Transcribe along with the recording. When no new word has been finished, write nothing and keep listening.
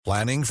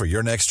Planning for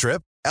your next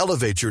trip?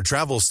 Elevate your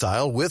travel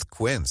style with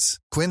Quince.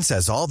 Quince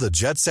has all the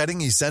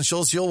jet-setting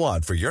essentials you'll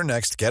want for your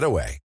next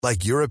getaway,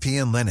 like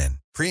European linen,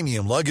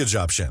 premium luggage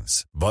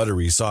options,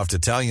 buttery soft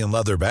Italian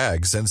leather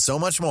bags, and so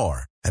much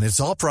more. And it's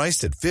all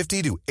priced at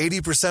 50 to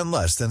 80%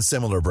 less than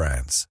similar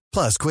brands.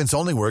 Plus, Quince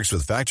only works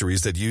with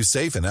factories that use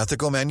safe and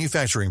ethical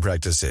manufacturing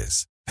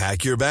practices.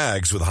 Pack your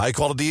bags with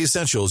high-quality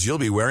essentials you'll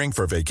be wearing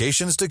for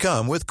vacations to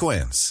come with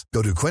Quince.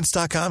 Go to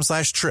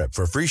quince.com/trip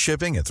for free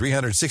shipping and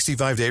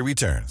 365-day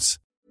returns.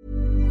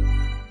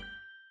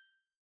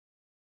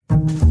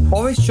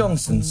 Boris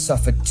Johnson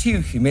suffered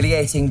two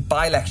humiliating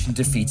by-election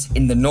defeats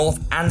in the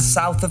north and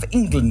south of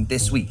England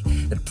this week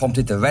that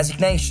prompted the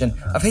resignation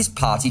of his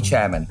party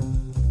chairman.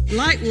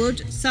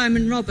 Lightwood,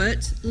 Simon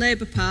Robert,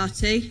 Labour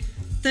Party,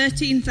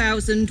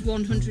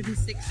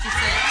 13,166.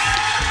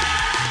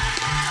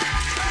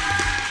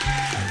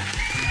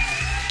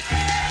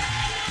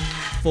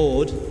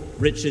 Ford,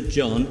 Richard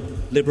John,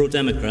 Liberal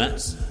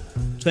Democrats,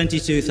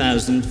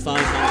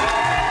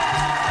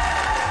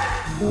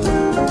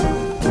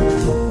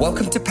 22,500.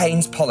 Welcome to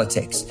Payne's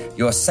Politics,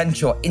 your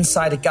essential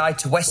insider guide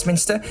to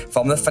Westminster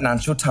from the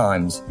Financial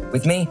Times.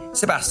 With me,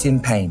 Sebastian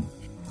Payne.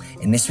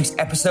 In this week's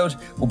episode,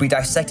 we'll be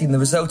dissecting the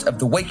result of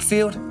the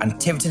Wakefield and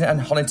Tiverton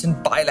and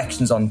Honiton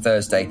by-elections on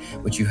Thursday,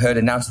 which you heard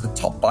announced at the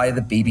top by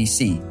the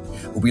BBC.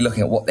 We'll be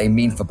looking at what they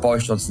mean for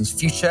Boris Johnson's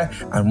future,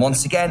 and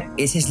once again,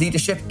 is his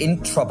leadership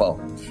in trouble?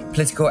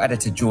 Political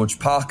editor George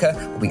Parker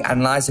will be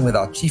analysing with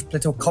our chief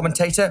political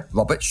commentator,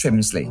 Robert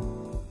Shrimsley.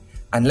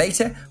 And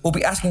later, we'll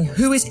be asking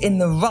who is in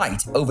the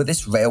right over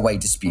this railway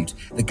dispute,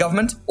 the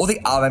government or the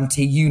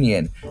RMT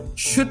union?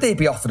 Should they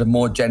be offered a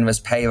more generous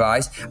pay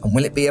rise? And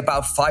will it be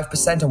about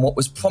 5% on what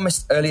was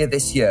promised earlier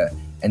this year?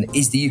 And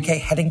is the UK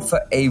heading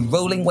for a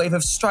rolling wave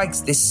of strikes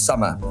this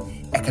summer?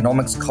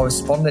 Economics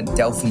correspondent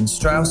Delphine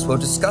Strauss will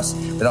discuss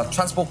with our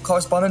transport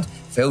correspondent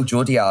Phil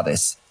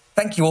Georgiadis.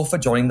 Thank you all for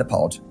joining the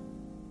pod.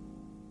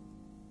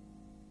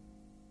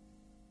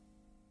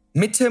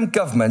 Midterm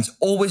governments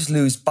always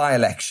lose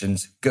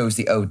by-elections, goes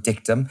the old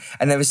dictum,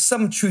 and there is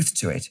some truth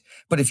to it.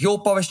 But if you're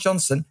Boris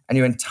Johnson and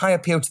your entire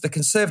appeal to the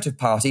Conservative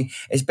Party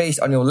is based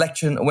on your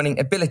election-winning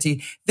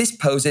ability, this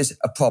poses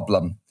a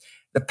problem.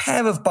 The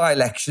pair of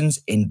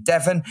by-elections in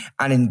Devon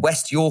and in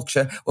West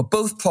Yorkshire were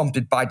both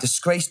prompted by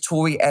disgraced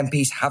Tory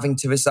MPs having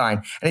to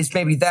resign, and it's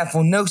maybe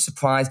therefore no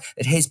surprise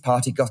that his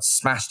party got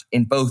smashed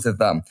in both of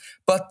them.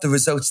 But the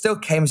result still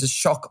came as a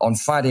shock on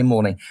Friday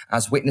morning,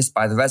 as witnessed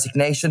by the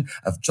resignation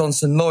of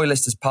Johnson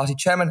loyalist as party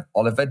chairman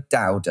Oliver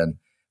Dowden.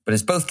 But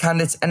as both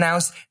candidates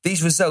announced,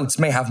 these results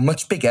may have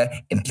much bigger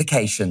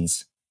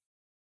implications.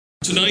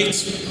 Tonight,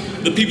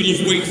 the people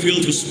of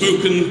Wakefield have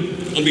spoken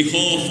on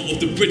behalf of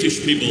the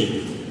British people.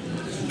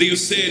 They have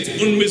said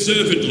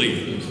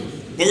unreservedly,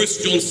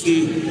 Boris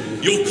Johnson,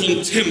 your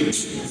contempt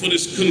for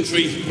this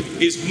country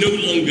is no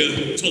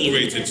longer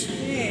tolerated.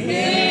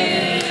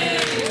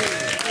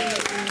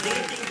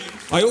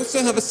 I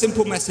also have a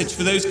simple message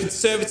for those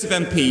Conservative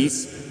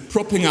MPs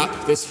propping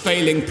up this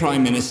failing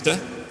Prime Minister.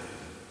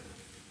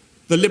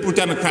 The Liberal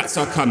Democrats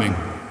are coming.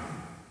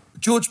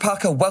 George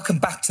Parker, welcome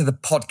back to the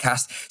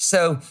podcast.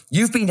 So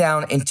you've been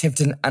down in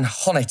Tiverton and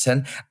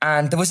Honiton,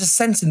 and there was a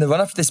sense in the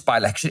run-up to this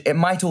by-election it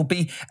might all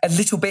be a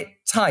little bit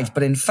tight,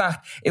 but in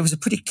fact, it was a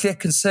pretty clear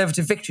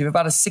Conservative victory of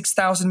about a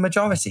 6,000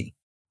 majority.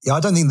 Yeah, I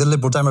don't think the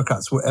Liberal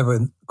Democrats were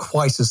ever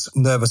quite as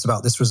nervous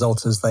about this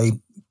result as they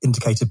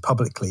indicated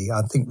publicly.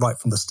 I think right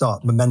from the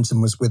start,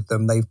 momentum was with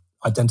them. They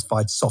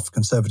identified soft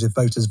Conservative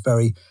voters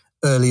very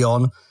early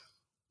on.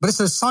 But it's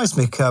a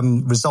seismic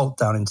result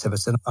down in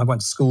Tiverton. I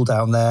went to school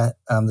down there.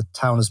 The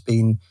town has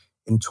been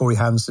in Tory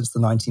hands since the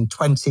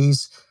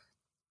 1920s.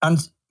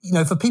 And, you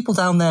know, for people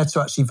down there to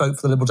actually vote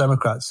for the Liberal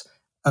Democrats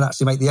and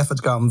actually make the effort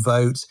to go out and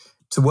vote,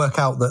 to work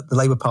out that the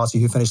Labour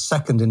Party, who finished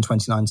second in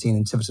 2019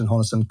 in Tiverton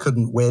Honiton,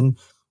 couldn't win,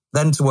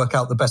 then to work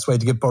out the best way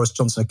to give Boris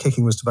Johnson a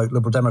kicking was to vote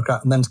Liberal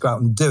Democrat, and then to go out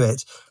and do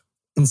it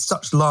in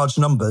such large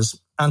numbers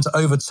and to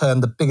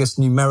overturn the biggest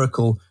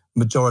numerical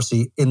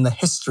majority in the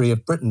history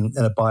of Britain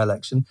in a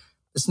by-election.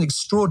 It's an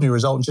extraordinary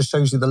result and just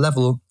shows you the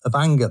level of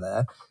anger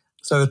there.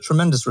 So a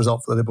tremendous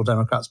result for the Liberal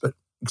Democrats, but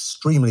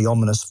extremely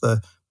ominous for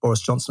Boris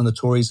Johnson and the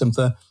Tories and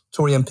for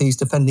Tory MPs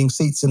defending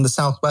seats in the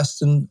South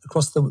West and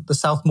across the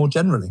South more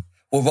generally.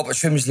 Well, Robert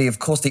Shrimsley, of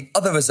course, the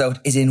other result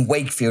is in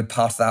Wakefield,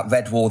 part of that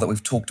red wall that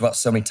we've talked about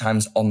so many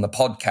times on the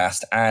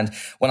podcast. And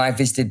when I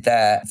visited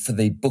there for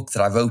the book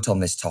that I wrote on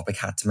this topic,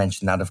 had to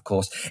mention that, of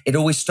course, it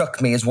always struck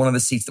me as one of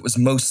the seats that was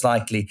most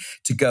likely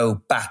to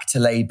go back to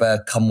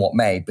Labour come what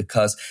may,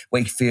 because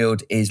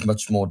Wakefield is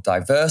much more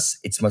diverse,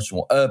 it's much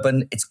more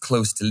urban, it's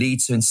close to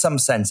Leeds. So in some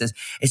senses,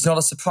 it's not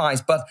a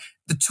surprise. But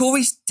The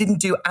Tories didn't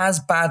do as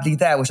badly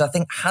there, which I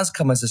think has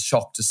come as a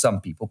shock to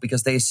some people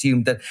because they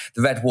assumed that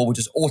the Red Wall would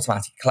just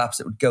automatically collapse,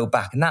 it would go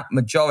back. And that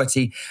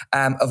majority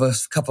of a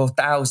couple of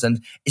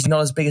thousand is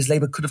not as big as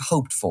Labour could have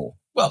hoped for.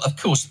 Well, of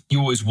course, you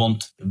always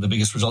want the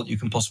biggest result you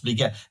can possibly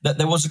get.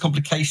 There was a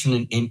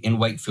complication in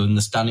Wakefield in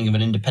the standing of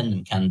an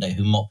independent candidate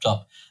who mopped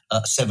up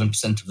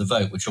 7% of the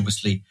vote, which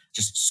obviously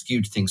just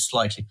skewed things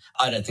slightly.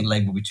 I don't think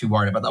Labour will be too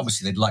worried about that.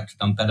 Obviously, they'd like to have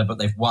done better, but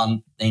they've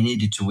won. They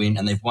needed to win,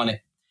 and they've won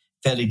it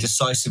fairly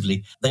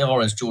decisively. They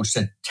are, as George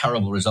said,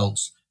 terrible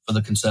results for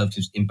the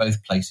Conservatives in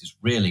both places,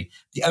 really.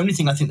 The only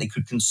thing I think they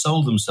could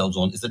console themselves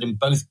on is that in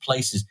both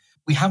places,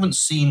 we haven't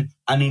seen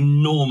an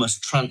enormous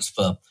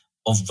transfer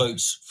of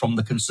votes from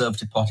the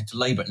Conservative Party to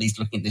Labour, at least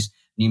looking at this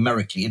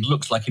numerically. It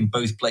looks like in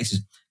both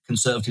places,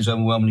 Conservatives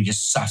overwhelmingly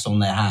just sat on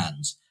their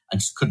hands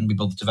and just couldn't be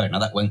bothered to vote. Now,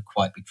 that won't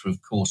quite be true,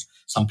 of course.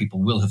 Some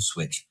people will have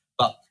switched.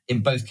 But in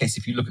both cases,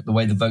 if you look at the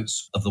way the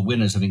votes of the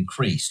winners have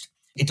increased,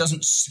 it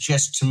doesn't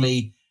suggest to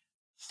me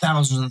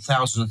thousands and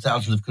thousands and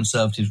thousands of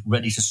Conservatives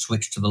ready to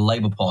switch to the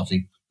Labour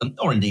Party,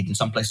 or indeed in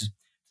some places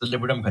the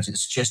Liberal Democrats. It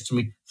suggests to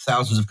me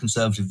thousands of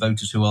Conservative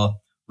voters who are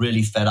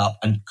really fed up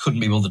and couldn't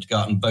be bothered to go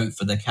out and vote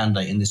for their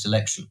candidate in this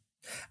election.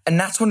 And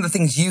that's one of the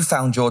things you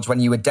found, George, when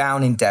you were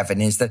down in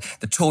Devon, is that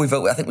the Tory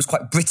vote, I think, was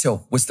quite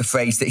brittle, was the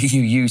phrase that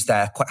you used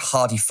there, quite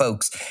hardy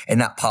folks in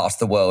that part of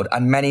the world.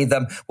 And many of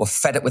them were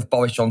fed up with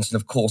Boris Johnson,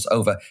 of course,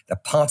 over the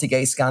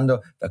Partygate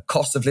scandal, the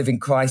cost of living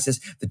crisis,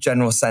 the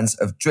general sense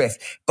of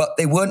drift. But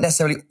they weren't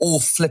necessarily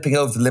all flipping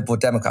over the Liberal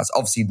Democrats.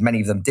 Obviously,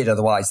 many of them did,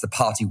 otherwise the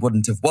party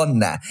wouldn't have won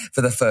there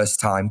for the first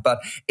time. But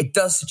it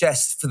does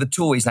suggest for the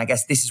Tories, and I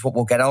guess this is what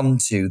we'll get on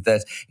to,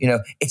 that,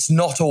 it's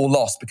not all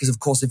lost, because, of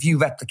course, if you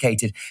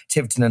replicated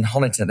Tiverton and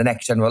Honiton at the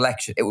next general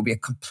election, it would be a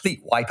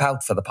complete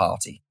wipeout for the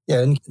party. Yeah,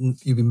 and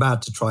you'd be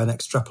mad to try and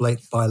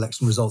extrapolate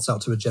by-election results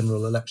out to a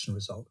general election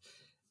result.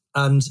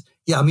 And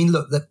yeah, I mean,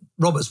 look, that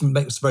Roberts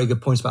makes a very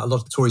good point about a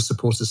lot of Tory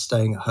supporters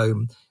staying at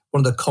home.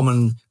 One of the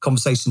common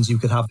conversations you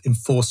could have in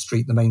Forth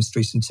Street, the main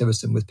street in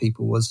Tiverton, with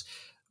people was,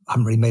 I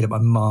haven't really made up my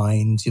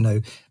mind,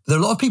 But there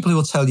are a lot of people who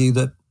will tell you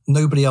that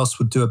nobody else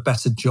would do a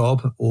better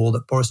job, or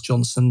that Boris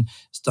Johnson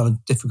has done a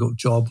difficult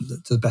job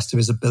to the best of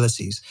his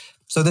abilities.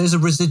 So there's a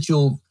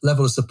residual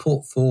level of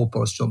support for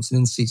Boris Johnson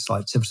in seats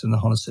like Tiverton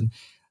and Honiton.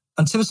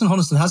 And Tiverton and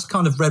Honiton has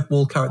kind of red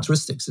wall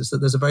characteristics. It's that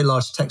there's a very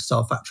large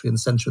textile factory in the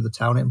centre of the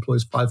town. It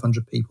employs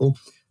 500 people.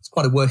 It's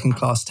quite a working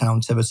class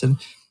town, Tiverton.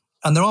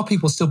 And there are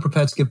people still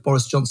prepared to give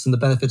Boris Johnson the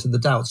benefit of the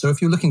doubt. So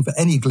if you're looking for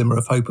any glimmer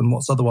of hope in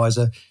what's otherwise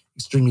an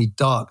extremely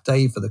dark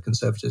day for the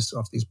Conservatives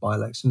after these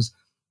by-elections,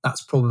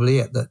 that's probably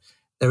it, that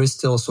there is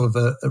still sort of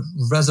a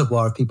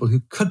reservoir of people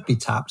who could be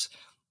tapped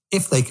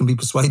if they can be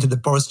persuaded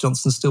that Boris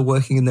Johnson's still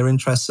working in their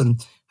interests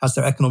and has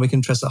their economic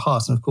interests at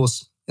heart. And of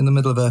course, in the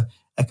middle of an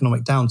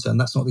economic downturn,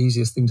 that's not the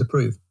easiest thing to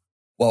prove.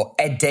 Well,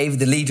 Ed Davey,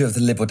 the leader of the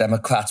Liberal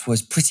Democrats,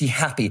 was pretty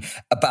happy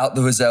about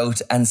the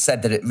result and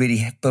said that it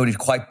really boded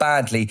quite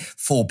badly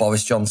for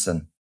Boris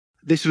Johnson.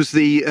 This was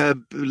the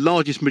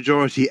largest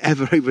majority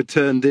ever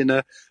overturned in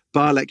a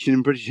by-election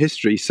in British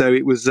history. So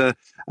it was an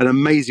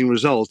amazing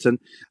result. And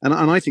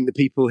I think the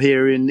people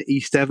here in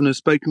East Devon have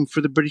spoken for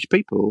the British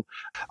people.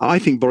 I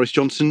think Boris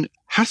Johnson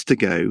has to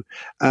go.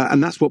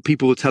 And that's what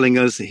people are telling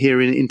us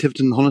here in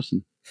Tiverton and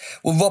Honiton.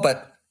 Well,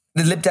 Robert,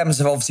 the Lib Dems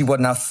have obviously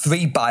won now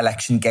 3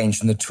 by-election gains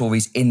from the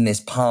Tories in this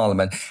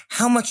parliament.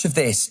 How much of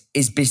this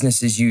is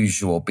business as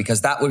usual?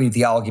 Because that would be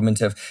the argument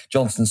of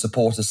Johnson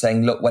supporters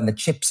saying, look, when the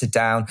chips are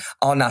down,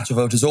 our natural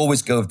voters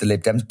always go with the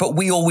Lib Dems, but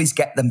we always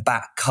get them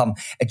back come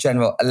a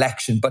general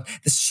election. But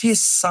the sheer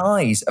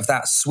size of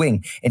that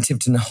swing in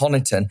Tiverton and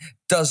Honiton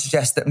does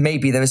suggest that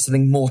maybe there is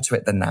something more to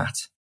it than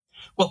that.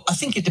 Well, I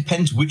think it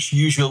depends which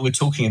usual we're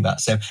talking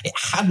about. So it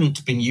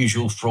hadn't been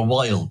usual for a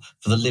while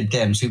for the Lib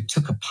Dems, who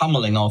took a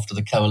pummelling after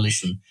the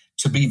coalition,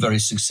 to be very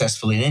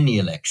successful in any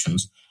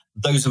elections.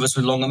 Those of us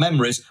with longer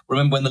memories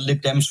remember when the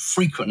Lib Dems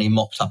frequently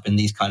mopped up in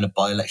these kind of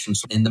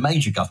by-elections in the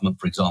major government,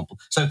 for example.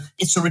 So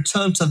it's a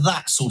return to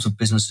that sort of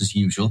business as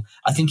usual.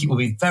 I think it will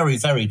be very,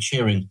 very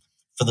cheering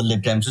for the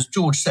Lib Dems. As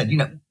George said,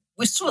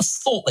 we sort of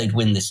thought they'd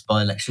win this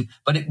by-election,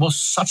 but it was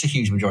such a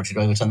huge majority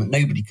to overturn that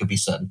nobody could be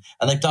certain.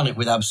 And they've done it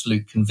with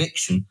absolute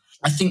conviction.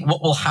 I think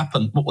what will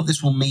happen, what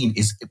this will mean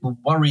is it will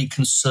worry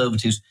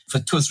Conservatives for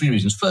 2 or 3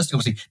 reasons. First,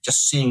 obviously,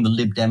 just seeing the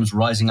Lib Dems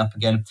rising up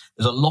again.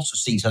 There's a lot of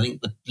seats. I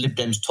think the Lib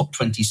Dems' top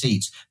 20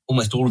 seats,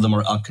 almost all of them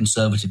are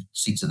Conservative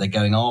seats that they're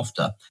going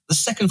after. The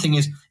second thing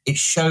is it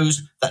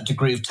shows that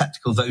degree of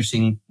tactical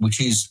voting,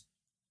 which is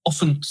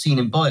often seen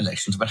in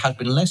by-elections, but has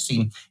been less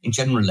seen in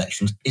general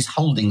elections, is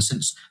holding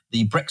since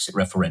the Brexit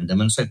referendum.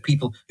 And so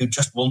people who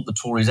just want the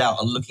Tories out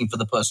are looking for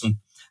the person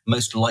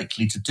most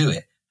likely to do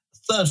it.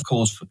 The third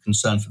cause for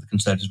concern for the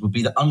Conservatives would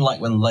be that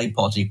unlike when the Labour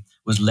Party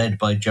was led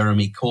by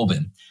Jeremy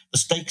Corbyn, the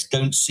stakes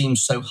don't seem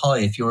so high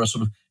if you're a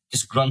sort of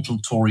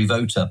disgruntled Tory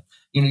voter.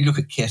 You look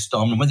at Keir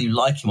Starmer, and whether you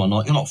like him or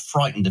not, you're not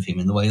frightened of him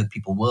in the way that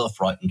people were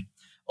frightened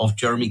of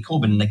Jeremy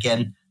Corbyn. And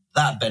again,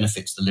 that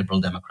benefits the Liberal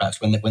Democrats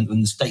when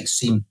the stakes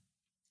seem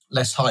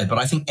less high. But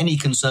I think any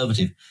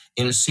Conservative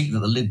in a seat that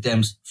the Lib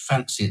Dems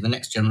fancy at the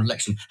next general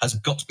election has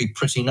got to be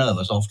pretty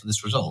nervous after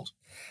this result.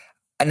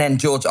 And then,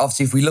 George,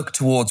 obviously, if we look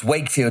towards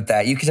Wakefield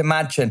there, you could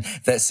imagine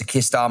that Sir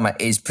Keir Starmer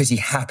is pretty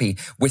happy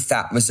with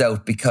that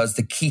result, because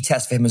the key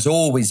test for him has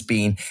always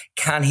been,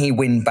 can he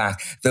win back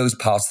those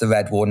parts of the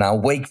Red Wall? Now,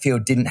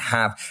 Wakefield didn't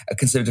have a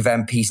Conservative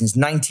MP since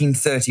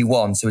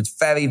 1931, so it's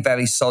very,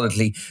 very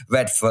solidly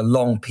red for a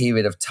long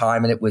period of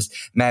time. And it was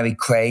Mary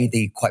Creagh,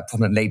 the quite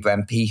prominent Labour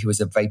MP, who was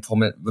a very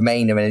prominent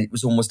Remainer, and it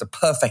was almost a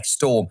perfect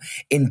storm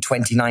in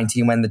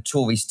 2019 when the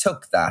Tories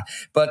took that.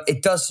 But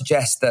it does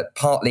suggest that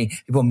partly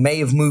people may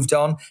have moved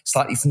on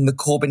slightly from the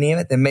Corbyn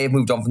era. They may have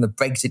moved on from the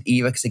Brexit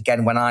era, because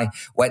again, when I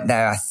went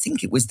there, I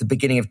think it was the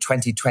beginning of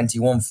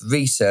 2021 for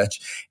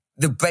research,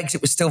 the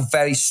Brexit was still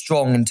very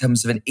strong in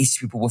terms of an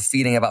issue people were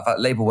feeling about that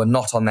Labour were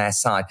not on their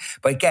side.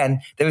 But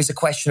again, there is a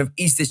question of,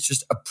 is this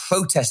just a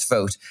protest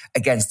vote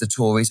against the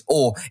Tories,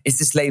 or is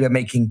this Labour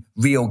making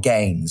real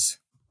gains?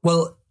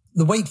 Well,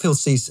 the Wakefield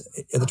seat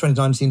at the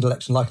 2019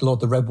 election, like a lot of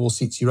the Red Wall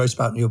seats you wrote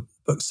about in your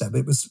book, Seb,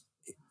 it was,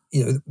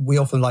 we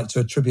often like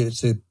to attribute it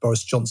to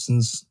Boris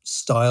Johnson's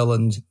style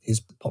and his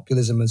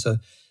populism as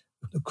a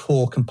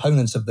core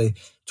component of the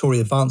Tory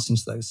advance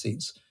into those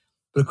seats.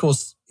 But of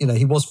course,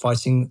 he was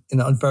fighting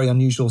in a very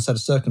unusual set of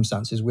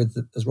circumstances with,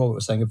 as Robert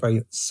was saying, a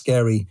very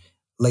scary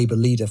Labour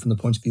leader from the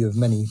point of view of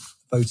many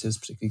voters,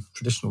 particularly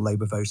traditional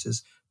Labour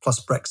voters,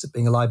 plus Brexit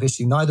being a live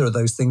issue. Neither of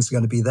those things are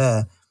going to be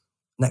there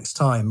next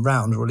time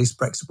round, or at least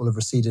Brexit will have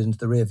receded into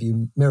the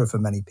rearview mirror for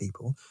many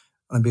people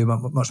and be a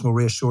much more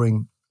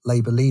reassuring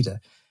Labour leader.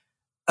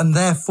 And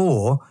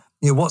therefore,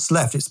 what's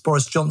left? It's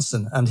Boris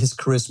Johnson and his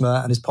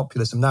charisma and his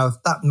populism. Now, if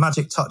that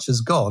magic touch has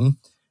gone,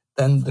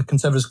 then the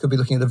Conservatives could be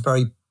looking at a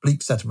very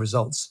bleak set of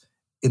results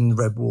in the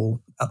Red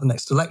Wall at the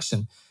next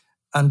election.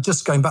 And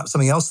just going back to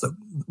something else that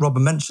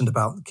Robert mentioned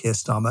about Keir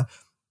Starmer,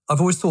 I've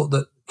always thought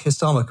that Keir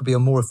Starmer could be a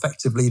more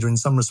effective leader in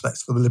some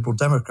respects for the Liberal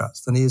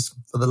Democrats than he is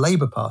for the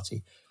Labour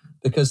Party,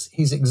 because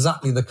he's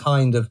exactly the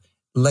kind of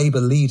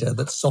Labour leader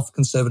that soft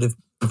Conservative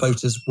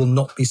voters will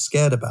not be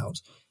scared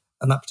about.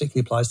 And that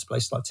particularly applies to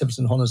places like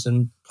Tiverton,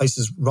 Honiton,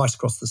 places right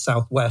across the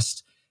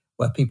southwest,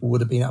 where people would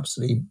have been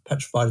absolutely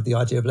petrified of the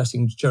idea of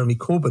letting Jeremy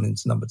Corbyn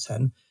into number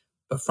 10,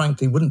 but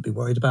frankly wouldn't be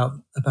worried about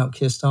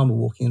Keir Starmer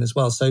walking in as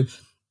well. So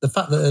the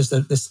fact that there's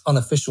this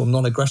unofficial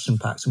non-aggression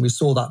pact, and we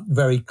saw that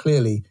very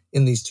clearly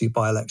in these two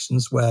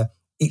by-elections, where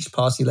each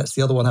party lets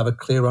the other one have a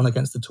clear run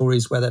against the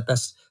Tories where they're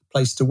best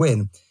placed to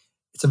win.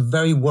 It's a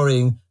very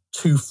worrying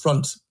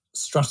two-front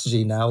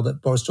strategy now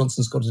that Boris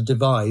Johnson's got to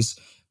devise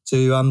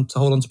to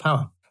hold on to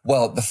power.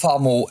 Well, the far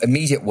more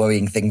immediate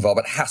worrying thing,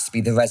 Robert, has to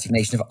be the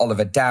resignation of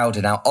Oliver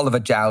Dowden. Now, Oliver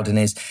Dowden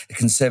is the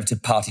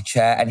Conservative Party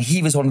chair, and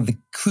he was one of the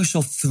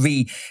crucial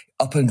three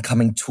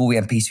up-and-coming Tory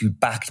MPs who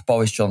backed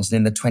Boris Johnson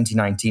in the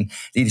 2019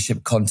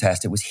 leadership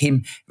contest. It was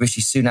him,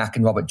 Rishi Sunak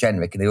and Robert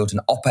Jenrick, and they wrote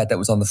an op-ed that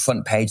was on the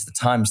front page of the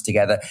Times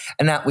together,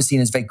 and that was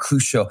seen as very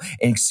crucial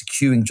in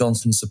securing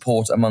Johnson's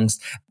support amongst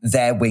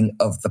their wing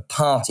of the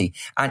party.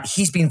 And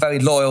he's been very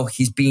loyal.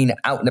 He's been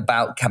out and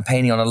about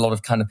campaigning on a lot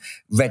of kind of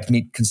red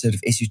meat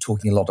Conservative issues,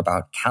 talking a lot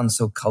about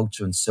cancel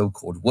culture and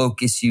so-called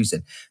woke issues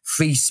and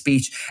free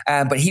speech.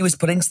 But he was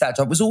put into that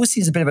job. It was always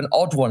seen as a bit of an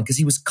odd one because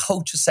he was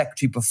culture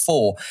secretary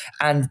before,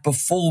 and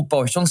before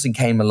Boris Johnson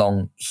came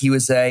along, he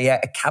was a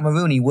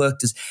Cameroon. He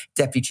worked as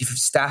Deputy Chief of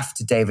Staff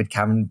to David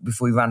Cameron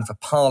before he ran for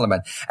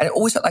Parliament. And it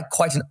always felt like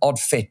quite an odd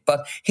fit.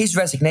 But his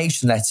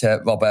resignation letter,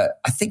 Robert,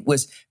 I think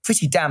was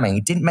pretty damning.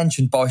 He didn't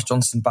mention Boris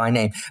Johnson by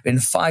name. But in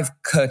 5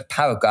 curt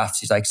paragraphs,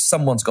 he's like,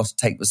 someone's got to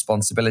take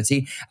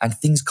responsibility and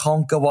things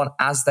can't go on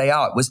as they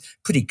are. It was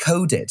pretty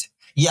coded.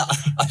 Yeah,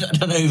 I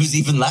don't know who's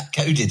even that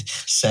coded,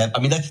 Seb. I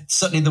mean,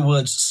 certainly the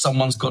words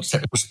 "someone's got to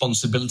take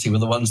responsibility" were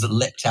the ones that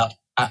leapt out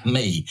at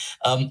me.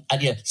 And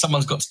yeah,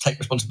 someone's got to take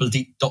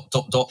responsibility, ...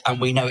 and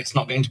we know it's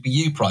not going to be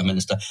you, Prime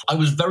Minister. I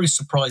was very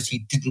surprised he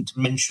didn't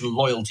mention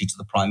loyalty to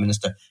the Prime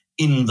Minister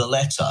in the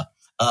letter.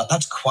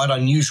 That's quite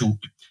unusual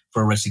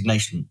for a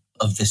resignation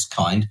of this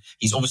kind.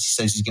 He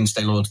obviously says he's going to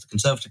stay loyal to the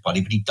Conservative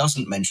Party, but he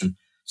doesn't mention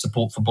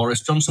support for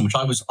Boris Johnson, which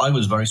I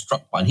was very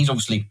struck by. And he's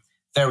obviously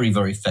very,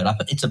 very fed up.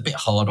 It's a bit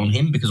hard on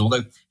him because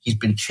although he's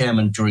been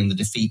chairman during the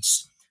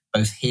defeats,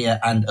 both here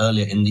and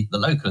earlier in the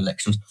local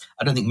elections,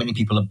 I don't think many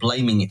people are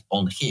blaming it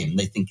on him.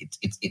 They think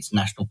it's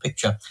national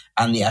picture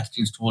and the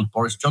attitudes towards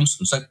Boris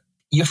Johnson. So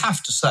you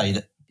have to say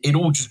that it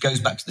all just goes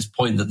back to this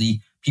point that the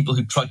people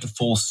who tried to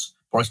force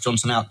Boris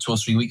Johnson out 2 or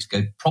 3 weeks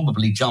ago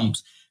probably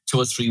jumped 2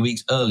 or 3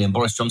 weeks early, and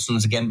Boris Johnson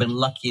has again been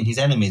lucky in his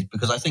enemies,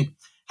 because I think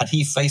had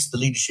he faced the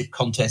leadership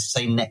contest,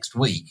 say, next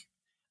week,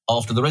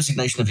 after the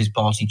resignation of his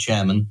party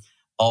chairman,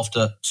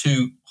 after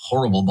 2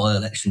 horrible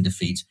by-election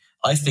defeats,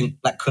 I think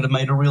that could have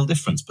made a real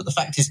difference. But the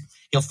fact is,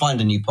 he'll find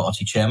a new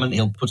party chairman.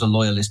 He'll put a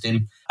loyalist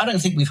in. I don't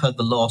think we've heard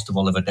the last of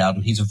Oliver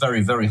Dowden. He's a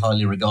very, very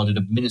highly regarded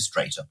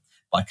administrator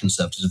by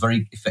Conservatives, a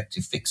very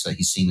effective fixer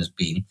he's seen as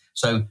being.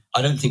 So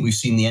I don't think we've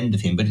seen the end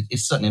of him, but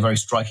it's certainly a very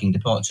striking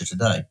departure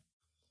today.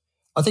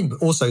 I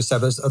think also,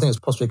 Seb, I think it's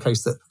possibly a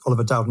case that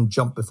Oliver Dowden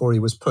jumped before he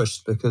was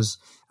pushed because,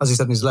 as he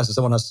said in his letter,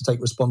 someone has to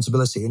take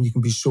responsibility. And you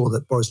can be sure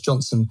that Boris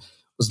Johnson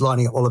was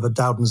lining up Oliver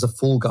Dowden as a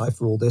fall guy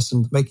for all this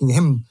and making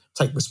him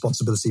take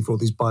responsibility for all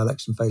these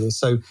by-election failures.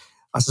 So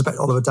I suspect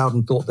Oliver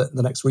Dowden thought that in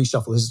the next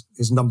reshuffle,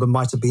 his number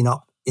might have been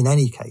up in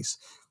any case.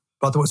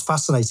 But I thought it was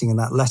fascinating in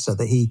that letter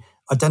that he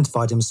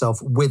identified himself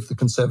with the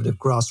Conservative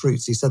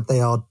grassroots. He said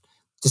they are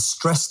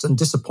distressed and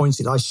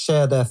disappointed. I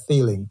share their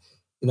feeling,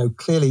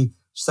 clearly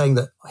saying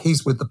that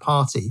he's with the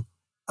party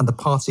and the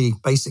party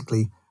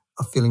basically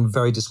are feeling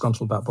very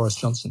disgruntled about Boris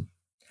Johnson.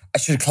 I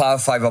should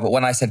clarify, Robert,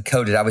 when I said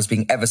coded, I was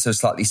being ever so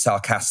slightly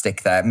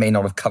sarcastic there. It may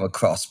not have come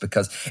across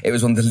because it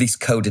was one of the least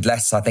coded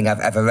letters I think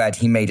I've ever read.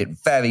 He made it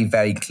very,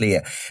 very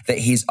clear that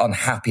he's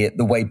unhappy at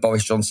the way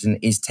Boris Johnson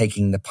is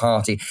taking the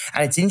party.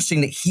 And it's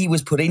interesting that he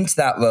was put into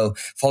that role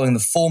following the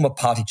former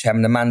party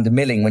chairman, Amanda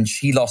Milling, when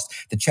she lost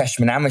the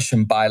Chesham and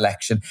Amersham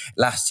by-election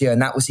last year.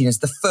 And that was seen as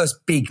the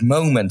first big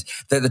moment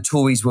that the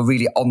Tories were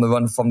really on the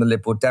run from the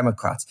Liberal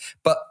Democrats.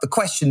 But the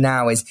question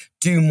now is,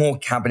 do more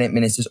cabinet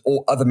ministers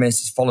or other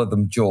ministers follow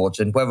them, George?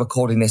 And we're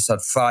recording this on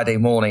Friday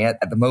morning.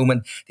 At the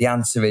moment, the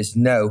answer is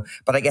no.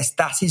 But I guess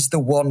that is the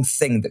one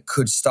thing that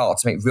could start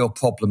to make real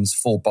problems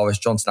for Boris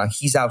Johnson. Now,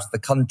 he's out of the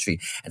country.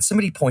 And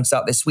somebody points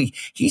out this week,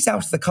 he's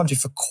out of the country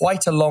for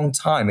quite a long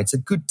time. It's a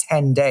good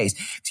 10 days.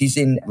 He's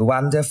in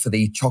Rwanda for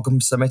the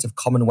CHOGM Summit of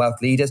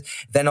Commonwealth Leaders,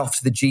 then off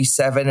to the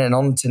G7 and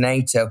on to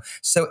NATO.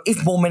 So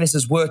if more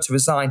ministers were to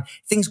resign,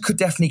 things could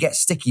definitely get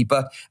sticky.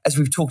 But as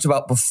we've talked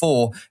about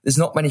before, there's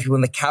not many people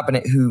in the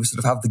cabinet who sort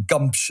of have the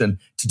gumption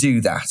to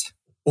do that.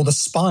 Or the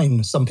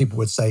spine, some people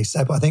would say,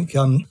 Seb. I think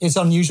it's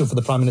unusual for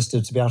the Prime Minister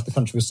to be out of the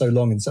country for so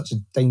long in such a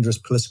dangerous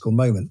political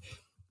moment.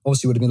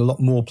 Obviously, it would have been a lot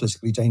more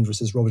politically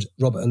dangerous, as Robert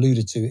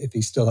alluded to, if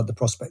he still had the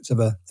prospect of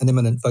an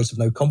imminent vote of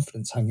no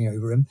confidence hanging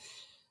over him.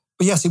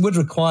 But yes, it would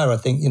require, I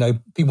think,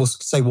 people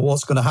say, well,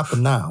 what's going to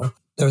happen now?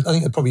 I think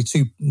there are probably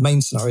two main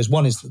scenarios.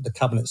 One is that the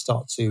cabinet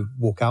start to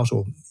walk out,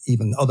 or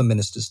even other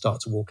ministers start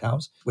to walk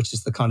out, which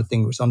is the kind of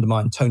thing which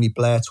undermined Tony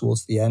Blair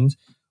towards the end,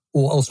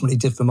 or ultimately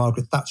did for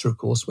Margaret Thatcher, of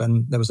course,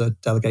 when there was a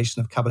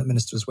delegation of cabinet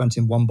ministers went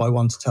in one by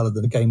one to tell her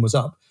that the game was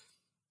up.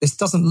 This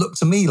doesn't look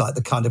to me like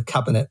the kind of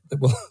cabinet that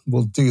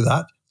will do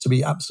that, to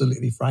be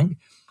absolutely frank.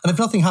 And if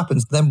nothing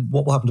happens, then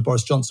what will happen to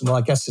Boris Johnson? Well,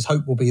 I guess his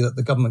hope will be that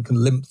the government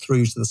can limp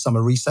through to the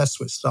summer recess,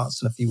 which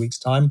starts in a few weeks'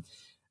 time,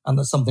 and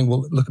that something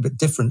will look a bit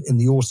different in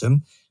the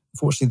autumn.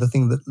 Unfortunately, the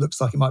thing that looks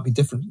like it might be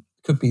different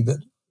could be that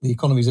the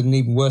economy is in an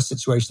even worse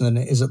situation than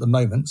it is at the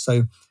moment.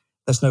 So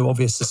there's no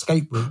obvious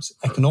escape route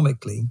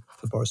economically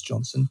for Boris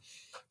Johnson.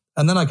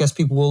 And then I guess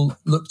people will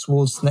look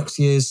towards next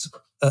year's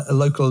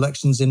local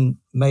elections in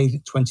May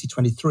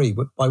 2023,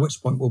 by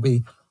which point we'll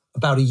be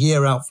about a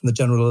year out from the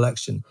general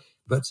election.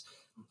 But,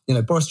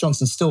 Boris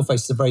Johnson still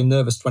faces a very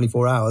nervous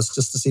 24 hours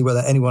just to see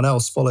whether anyone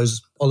else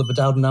follows Oliver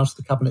Dowden out of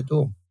the cabinet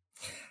door.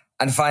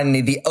 And finally,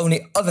 the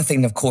only other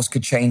thing, of course,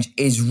 could change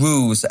is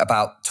rules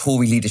about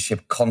Tory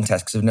leadership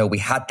contests. Because we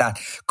had that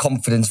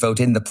confidence vote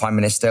in the Prime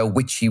Minister,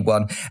 which he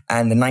won.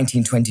 And the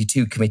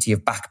 1922 Committee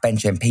of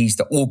Backbench MPs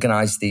that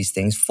organised these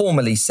things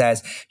formally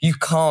says you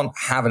can't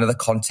have another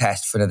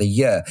contest for another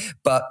year.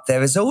 But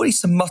there is already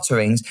some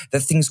mutterings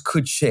that things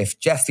could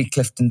shift. Geoffrey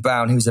Clifton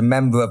Brown, who's a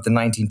member of the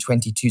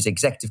 1922's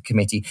Executive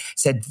Committee,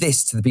 said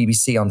this to the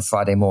BBC on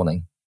Friday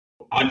morning.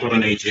 I've got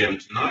an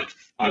AGM tonight.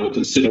 I will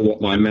consider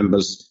what my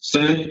members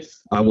say.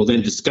 I will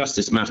then discuss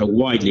this matter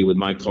widely with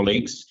my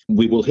colleagues.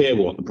 We will hear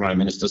what the Prime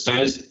Minister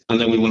says, and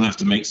then we will have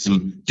to make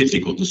some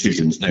difficult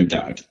decisions, no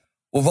doubt.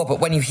 Well, Robert,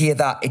 when you hear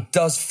that, it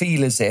does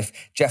feel as if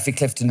Geoffrey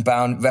Clifton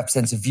Brown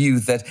represents a view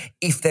that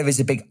if there is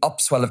a big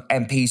upswell of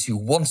MPs who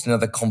want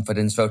another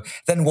confidence vote,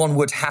 then one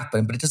would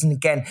happen. But it doesn't,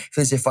 again,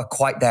 feel as if we're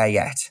quite there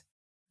yet.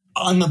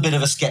 I'm a bit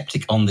of a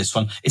sceptic on this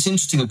one. It's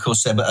interesting, of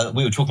course, Seb,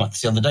 we were talking about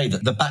this the other day,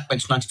 that the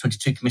Backbench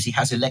 1922 Committee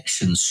has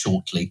elections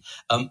shortly.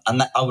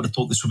 And that I would have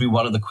thought this would be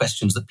one of the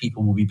questions that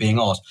people will be being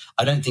asked.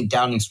 I don't think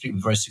Downing Street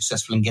were very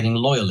successful in getting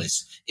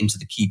loyalists into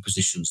the key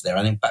positions there.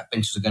 I think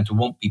backbenchers are going to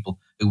want people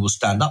who will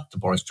stand up to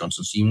Boris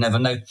Johnson, so you never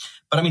know.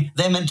 But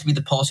they're meant to be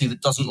the party that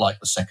doesn't like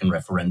the second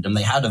referendum.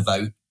 They had a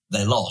vote,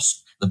 they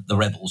lost. The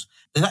rebels,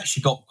 they've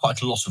actually got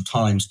quite a lot of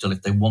time still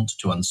if they want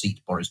to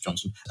unseat Boris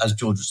Johnson. As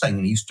George was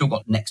saying, you've still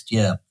got next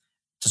year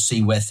to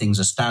see where things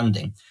are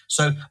standing.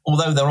 So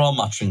although there are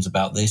mutterings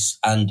about this,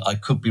 and I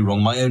could be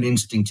wrong, my own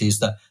instinct is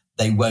that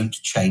they won't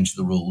change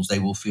the rules. They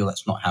will feel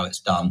that's not how it's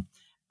done,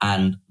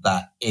 and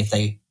that if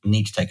they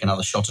need to take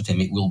another shot at him,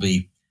 it will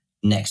be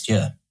next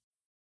year.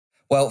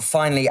 Well,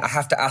 finally, I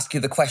have to ask you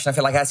the question I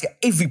feel like I ask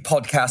every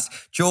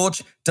podcast.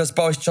 George, does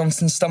Boris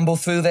Johnson stumble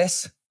through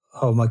this?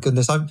 Oh, my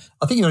goodness. I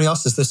think you only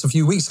asked us this a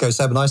few weeks ago,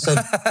 Seb, and I said,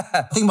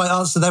 I think my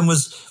answer then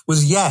was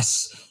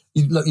yes.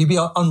 You'd be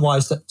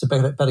unwise to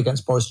bet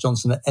against Boris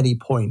Johnson at any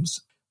point.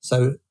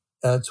 So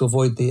to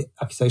avoid the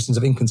accusations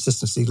of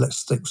inconsistency, let's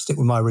stick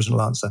with my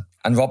original answer.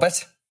 And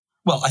Robert?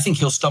 Well, I think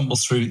he'll stumble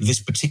through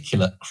this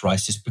particular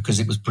crisis because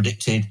it was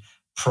predicted,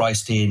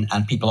 priced in,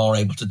 and people are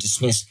able to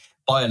dismiss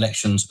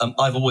by-elections.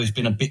 I've always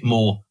been a bit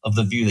more of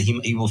the view that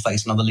he will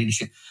face another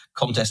leadership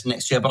contest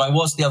next year. But I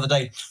was the other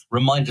day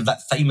reminded of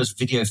that famous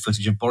video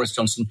footage of Boris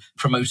Johnson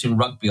promoting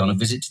rugby on a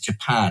visit to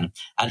Japan.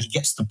 And he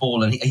gets the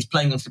ball and he's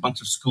playing against a bunch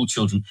of school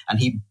children and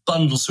he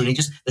bundles through and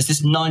there's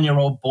this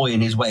 9-year-old boy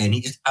in his way and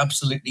he just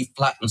absolutely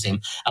flattens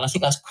him. And I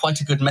think that's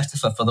quite a good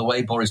metaphor for the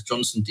way Boris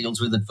Johnson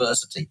deals with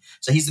adversity.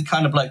 So he's the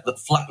kind of bloke that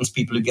flattens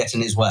people who get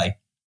in his way.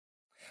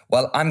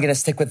 Well, I'm going to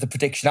stick with the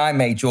prediction I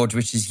made, George,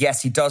 which is,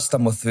 yes, he does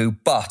stumble through,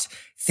 but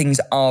things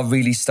are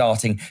really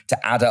starting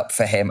to add up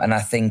for him. And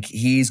I think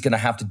he's going to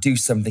have to do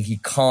something.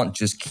 He can't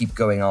just keep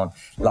going on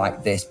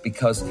like this,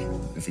 because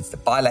if it's the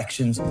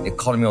by-elections, the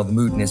economy, or the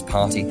mood in his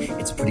party,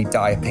 it's a pretty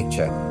dire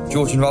picture.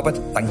 George and Robert,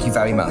 thank you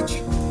very much.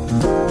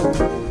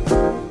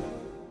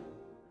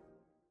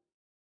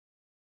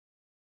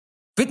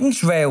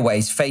 Britain's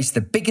railways faced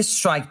the biggest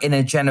strike in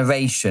a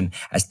generation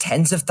as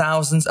tens of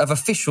thousands of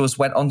officials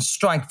went on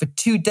strike for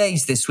 2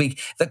 days this week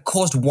that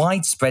caused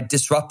widespread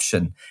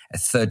disruption. A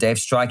third day of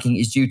striking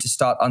is due to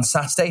start on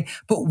Saturday,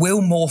 but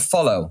will more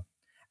follow?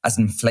 As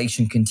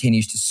inflation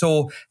continues to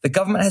soar, the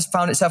government has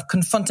found itself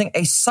confronting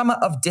a summer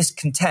of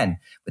discontent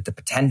with the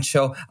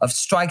potential of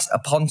strikes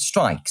upon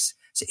strikes.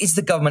 So is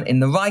the government in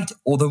the right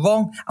or the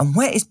wrong? And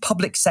where is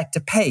public sector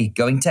pay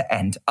going to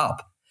end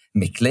up?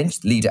 Mick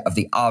Lynch, leader of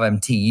the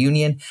RMT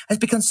union, has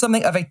become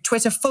something of a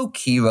Twitter folk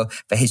hero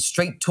for his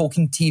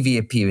straight-talking TV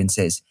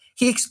appearances.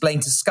 He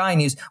explained to Sky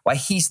News why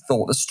he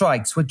thought the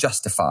strikes were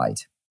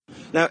justified.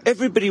 Now,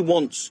 everybody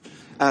wants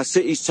our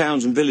cities,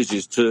 towns and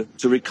villages to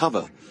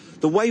recover.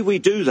 The way we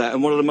do that,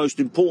 and one of the most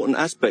important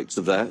aspects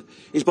of that,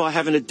 is by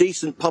having a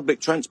decent public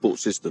transport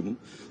system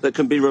that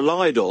can be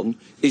relied on,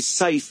 is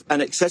safe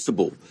and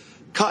accessible.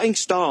 Cutting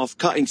staff,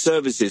 cutting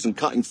services and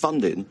cutting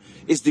funding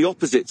is the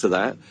opposite to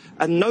that,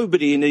 and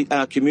nobody in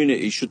our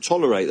community should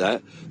tolerate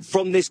that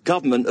from this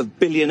government of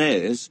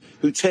billionaires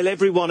who tell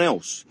everyone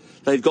else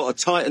they've got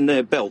to tighten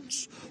their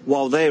belts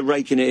while they're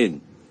raking it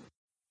in.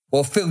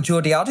 Well, Phil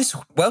Georgiadis,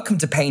 welcome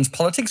to Payne's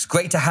Politics.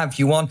 Great to have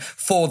you on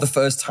for the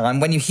first time.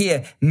 When you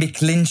hear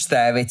Mick Lynch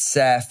there, it's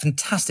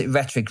fantastic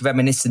rhetoric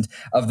reminiscent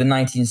of the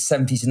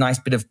 1970s, a nice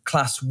bit of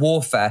class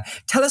warfare.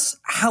 Tell us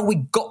how we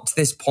got to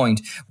this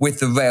point with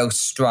the rail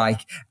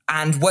strike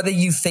and whether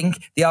you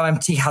think the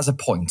RMT has a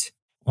point.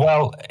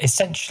 Well,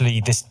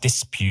 essentially, this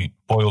dispute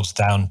boils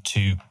down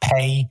to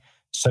pay,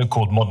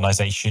 so-called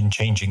modernisation,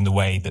 changing the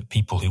way that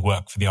people who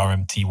work for the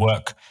RMT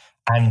work,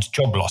 and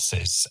job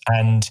losses.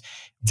 And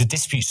the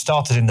dispute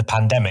started in the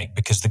pandemic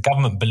because the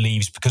government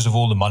believes, because of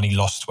all the money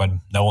lost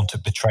when no one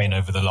took the train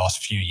over the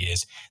last few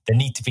years, there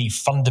need to be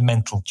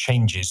fundamental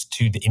changes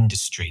to the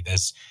industry.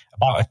 There's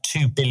about a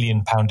 £2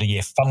 billion a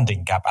year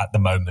funding gap at the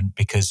moment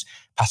because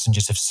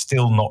passengers have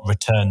still not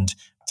returned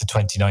to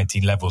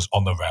 2019 levels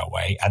on the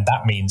railway. And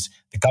that means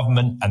the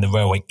government and the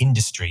railway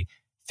industry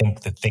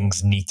think that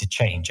things need to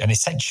change. And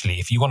essentially,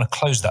 if you want to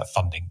close that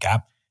funding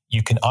gap,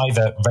 you can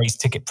either raise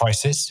ticket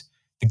prices.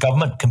 The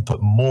government can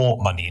put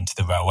more money into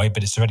the railway,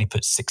 but it's already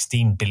put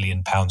 £16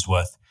 billion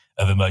worth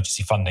of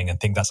emergency funding and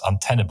think that's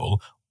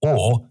untenable,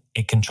 or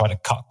it can try to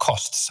cut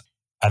costs.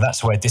 And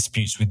that's where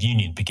disputes with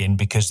union begin,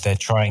 because they're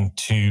trying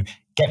to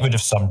get rid of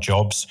some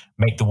jobs,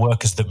 make the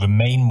workers that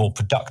remain more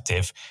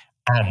productive.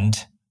 And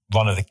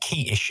one of the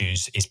key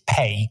issues is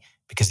pay,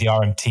 because the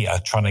RMT are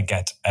trying to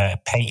get a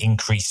pay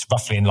increase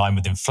roughly in line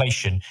with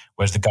inflation,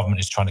 whereas the government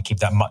is trying to keep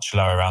that much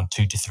lower, around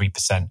 2 to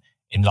 3%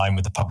 in line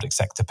with the public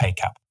sector pay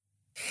cap.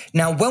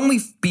 Now, when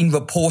we've been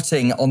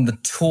reporting on the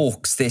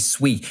talks this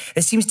week,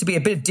 there seems to be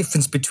a bit of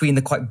difference between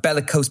the quite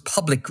bellicose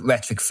public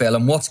rhetoric, Phil,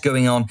 and what's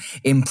going on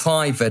in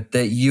private.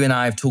 That you and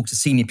I have talked to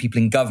senior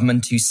people in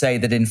government who say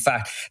that, in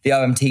fact, the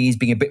RMT is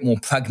being a bit more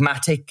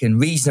pragmatic and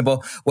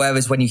reasonable,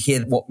 whereas when you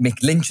hear what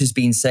Mick Lynch has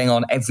been saying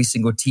on every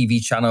single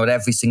TV channel at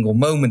every single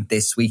moment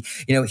this week,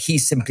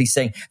 he's simply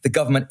saying the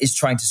government is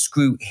trying to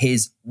screw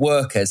his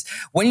workers.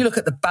 When you look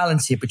at the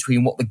balance here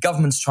between what the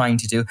government's trying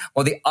to do,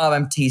 what the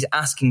RMT is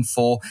asking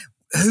for,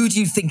 who do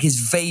you think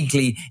is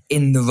vaguely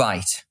in the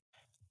right?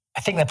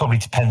 I think that probably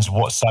depends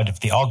what side of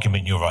the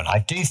argument you're on.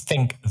 I do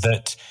think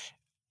that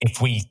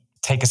if we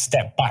take a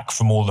step back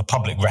from all the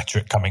public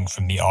rhetoric coming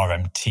from the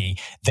RMT,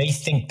 they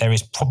think there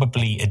is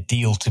probably a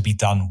deal to be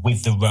done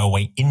with the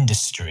railway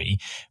industry,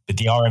 but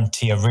the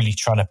RMT are really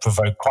trying to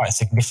provoke quite a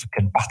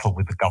significant battle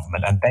with the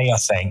government. And they are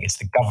saying it's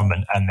the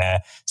government and their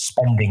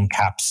spending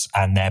caps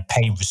and their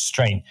pay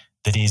restraint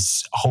that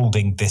is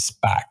holding this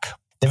back.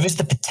 There is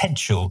the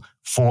potential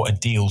for a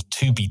deal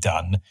to be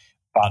done,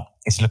 but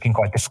it's looking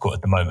quite difficult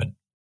at the moment.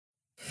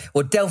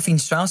 Well, Delphine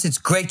Strauss, it's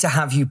great to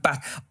have you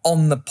back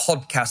on the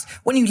podcast.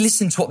 When you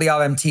listen to what the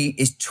RMT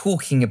is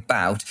talking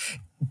about,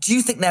 do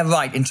you think they're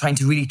right in trying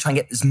to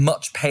get as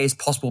much pay as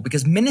possible?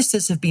 Because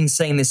ministers have been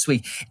saying this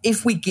week,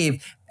 if we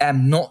give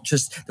not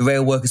just the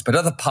rail workers, but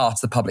other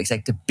parts of the public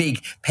sector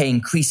big pay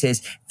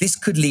increases, this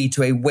could lead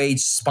to a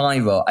wage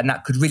spiral, and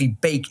that could really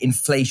bake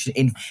inflation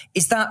in.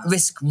 Is that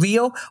risk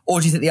real?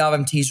 Or do you think the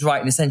RMT is right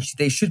and essentially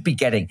they should be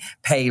getting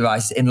pay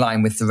rises in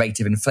line with the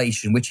rate of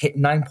inflation, which hit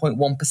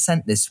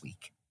 9.1% this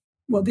week?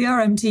 Well, the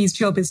RMT's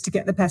job is to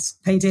get the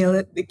best pay deal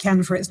it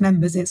can for its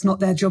members. It's not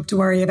their job to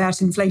worry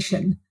about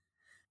inflation.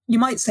 You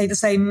might say the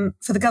same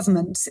for the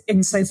government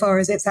insofar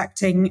as it's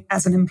acting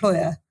as an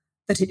employer,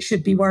 that it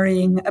should be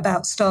worrying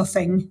about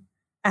staffing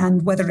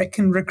and whether it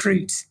can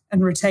recruit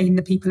and retain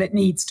the people it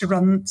needs to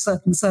run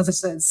certain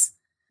services,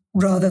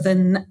 rather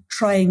than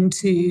trying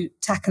to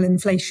tackle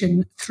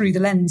inflation through the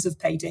lens of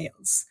pay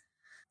deals.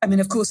 I mean,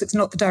 of course, it's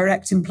not the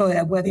direct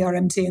employer where the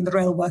RMT and the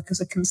rail workers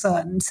are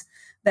concerned.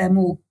 They're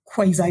more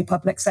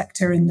quasi-public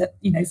sector in that,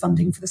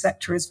 funding for the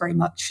sector is very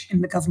much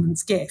in the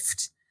government's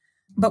gift.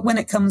 But when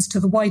it comes to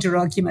the wider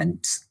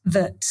argument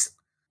that,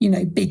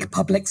 big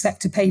public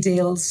sector pay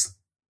deals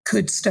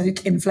could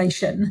stoke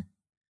inflation,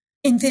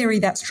 in theory,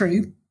 that's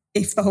true.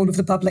 If the whole of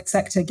the public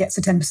sector gets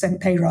a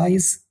 10% pay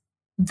rise,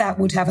 that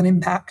would have an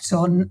impact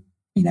on,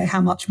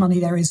 how much money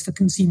there is for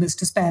consumers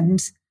to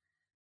spend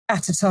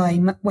at a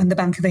time when the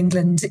Bank of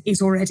England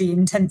is already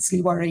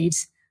intensely worried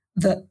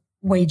that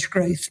wage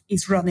growth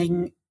is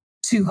running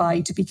too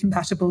high to be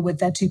compatible with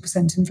their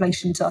 2%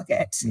 inflation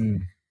target.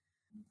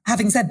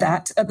 Having said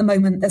that, at the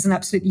moment, there's an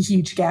absolutely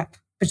huge gap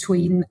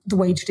between the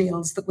wage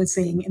deals that we're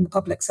seeing in the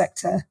public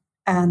sector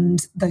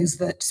and those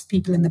that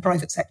people in the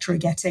private sector are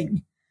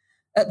getting.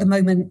 At the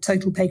moment,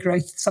 total pay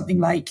growth, something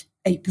like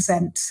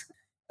 8%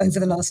 over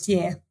the last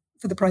year.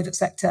 For the private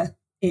sector,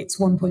 it's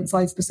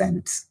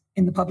 1.5%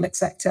 in the public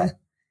sector.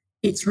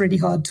 It's really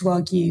hard to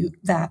argue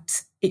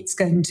that it's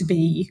going to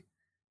be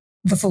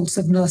the fault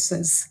of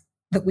nurses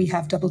that we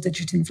have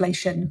double-digit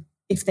inflation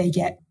if they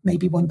get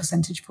maybe 1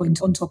 percentage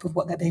point on top of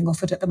what they're being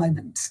offered at the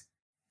moment.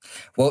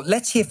 Well,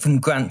 let's hear from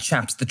Grant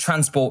Shapps, the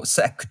Transport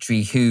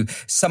Secretary, who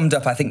summed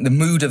up, I think, the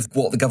mood of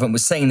what the government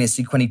was saying this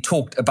week when he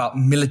talked about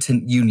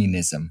militant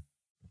unionism.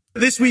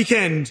 This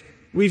weekend,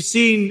 we've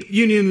seen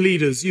union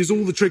leaders use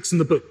all the tricks in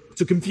the book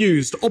to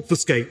confuse, to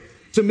obfuscate,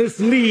 to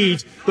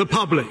mislead the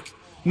public.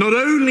 Not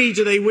only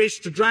do they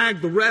wish to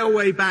drag the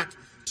railway back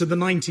to the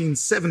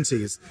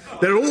 1970s,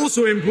 they're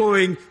also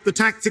employing the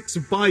tactics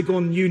of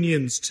bygone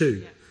unions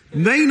too.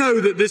 And they know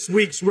that this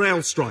week's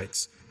rail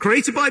strikes,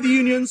 created by the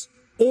unions,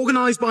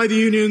 organised by the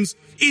unions,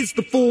 is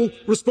the full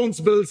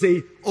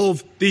responsibility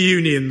of the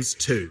unions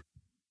too.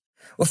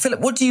 Well,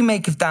 Philip, what do you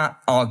make of that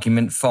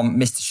argument from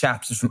Mr.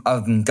 Shapps and from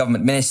other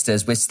government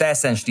ministers, which they're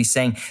essentially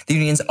saying the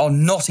unions are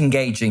not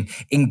engaging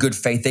in good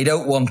faith? They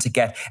don't want to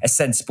get a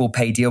sensible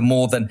pay deal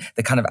more than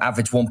the kind of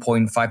average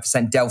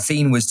 1.5%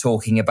 Delphine was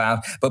talking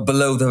about, but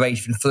below the rate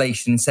of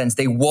inflation in the sense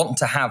they want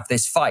to have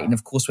this fight. And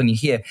of course, when you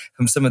hear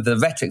from some of the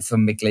rhetoric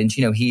from Mick Lynch,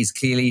 he is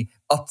clearly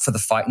up for the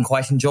fight and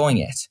quite enjoying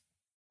it.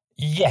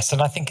 Yes,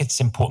 and I think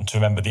it's important to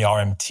remember the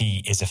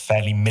RMT is a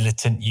fairly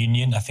militant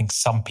union. I think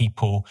some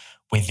people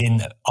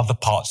within other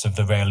parts of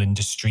the rail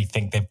industry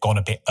think they've gone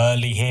a bit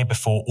early here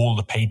before all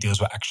the pay deals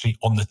were actually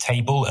on the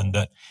table and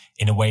that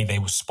in a way they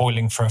were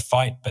spoiling for a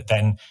fight. But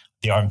then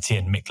the RMT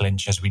and Mick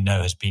Lynch, as we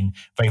know, has been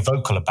very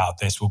vocal about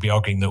this. We'll be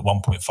arguing that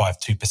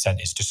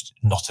 1.52% is just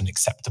not an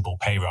acceptable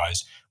pay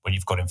rise when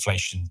you've got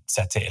inflation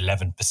set at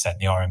 11%,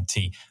 the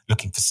RMT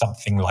looking for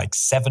something like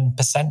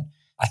 7%.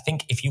 I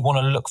think if you want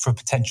to look for a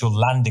potential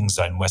landing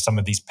zone where some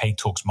of these pay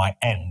talks might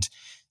end,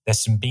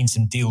 there's been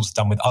some deals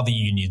done with other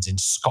unions in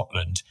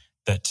Scotland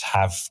that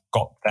have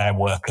got their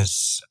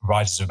workers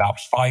rises of about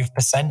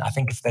 5%. I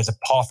think if there's a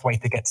pathway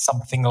to get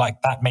something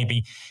like that,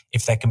 maybe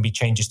if there can be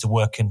changes to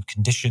work and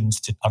conditions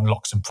to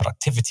unlock some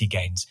productivity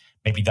gains,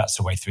 maybe that's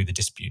the way through the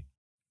dispute.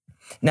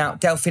 Now,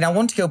 Delphine, I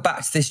want to go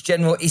back to this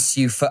general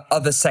issue for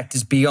other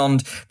sectors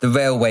beyond the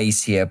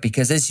railways here,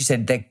 because as you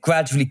said, they're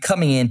gradually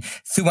coming in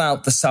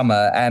throughout the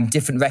summer,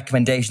 different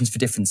recommendations for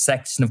different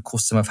sectors. And of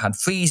course, some have had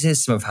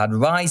freezes, some have had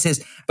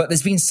rises, but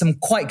there's been some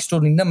quite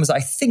extraordinary numbers. I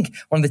think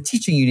one of the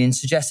teaching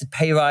unions suggested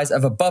pay rise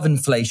of above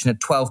inflation at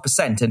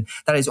 12%. And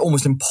that is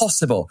almost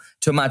impossible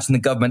to imagine the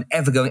government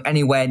ever going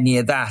anywhere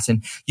near that.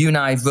 And you and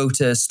I wrote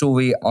a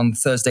story on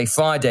Thursday,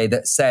 Friday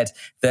that said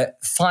that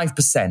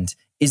 5%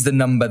 is the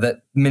number that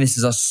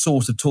ministers are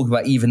sort of talking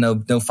about, even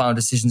though no final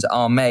decisions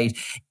are made.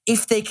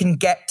 If they can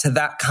get to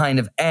that kind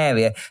of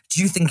area,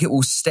 do you think it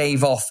will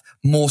stave off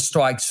more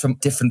strikes from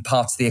different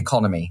parts of the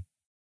economy?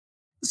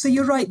 So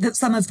you're right that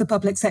some of the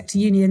public sector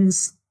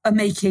unions are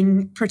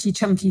making pretty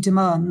chunky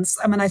demands.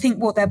 I mean, I think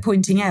what they're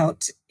pointing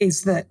out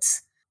is that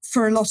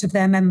for a lot of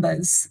their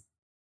members,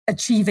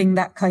 achieving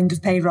that kind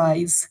of pay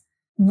rise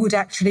would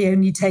actually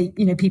only take,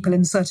 people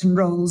in certain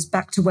roles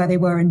back to where they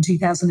were in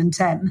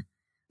 2010.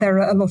 There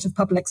are a lot of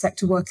public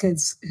sector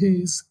workers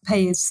whose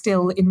pay is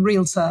still, in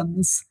real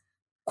terms,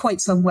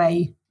 quite some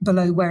way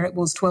below where it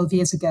was 12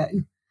 years ago.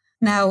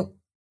 Now,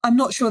 I'm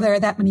not sure there are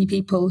that many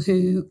people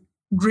who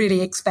really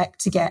expect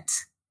to get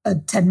a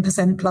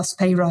 10% plus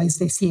pay rise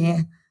this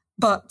year,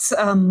 but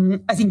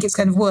I think it's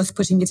kind of worth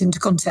putting it into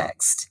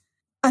context.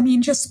 I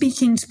mean, just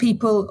speaking to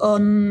people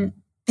on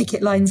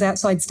picket lines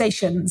outside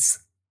stations,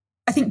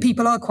 I think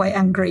people are quite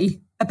angry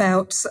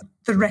about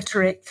the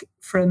rhetoric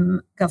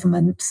from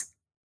government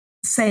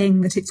saying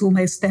that it's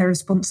almost their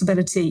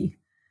responsibility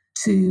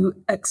to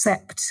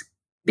accept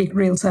big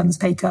real terms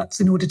pay cuts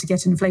in order to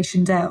get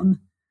inflation down.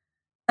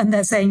 And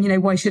they're saying,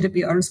 why should it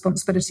be our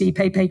responsibility?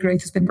 Pay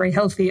growth has been very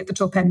healthy at the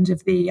top end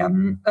of the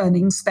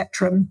earnings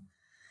spectrum.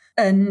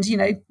 And,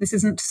 this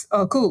isn't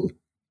our call.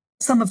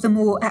 Some of the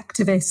more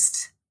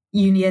activist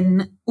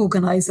union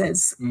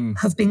organisers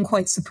have been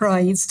quite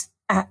surprised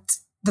at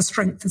the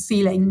strength of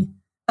feeling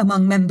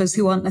among members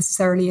who aren't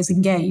necessarily as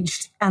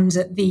engaged and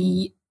at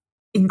the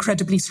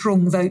incredibly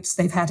strong votes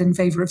they've had in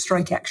favour of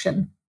strike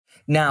action.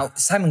 Now,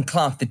 Simon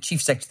Clarke, the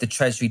Chief Secretary of the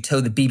Treasury,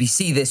 told the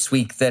BBC this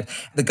week that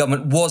the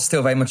government was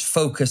still very much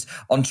focused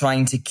on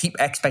trying to keep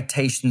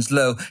expectations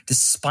low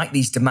despite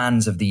these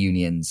demands of the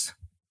unions.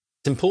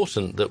 It's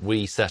important that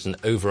we set an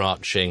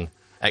overarching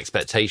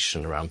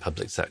expectation around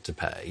public sector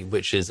pay,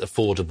 which is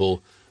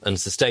affordable and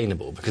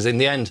sustainable. Because in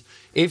the end,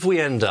 if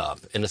we end up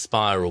in a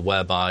spiral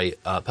whereby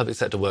public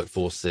sector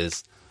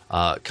workforces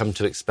come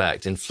to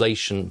expect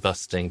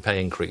inflation-busting pay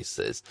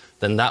increases,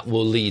 then that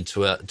will lead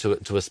to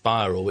a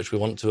spiral which we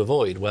want to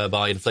avoid,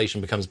 whereby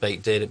inflation becomes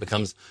baked in, it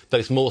becomes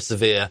both more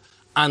severe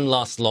and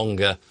lasts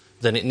longer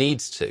than it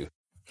needs to.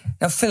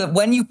 Now, Philip,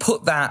 when you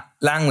put that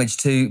language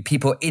to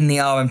people in the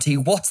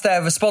RMT, what's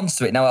their response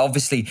to it? Now,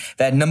 obviously,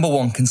 their number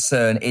one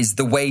concern is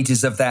the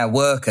wages of their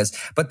workers,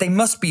 but they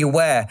must be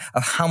aware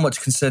of how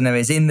much concern there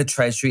is in the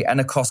Treasury and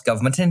across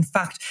government, and in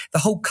fact, the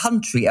whole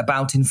country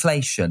about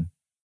inflation.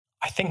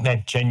 I think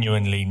they're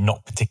genuinely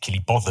not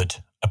particularly bothered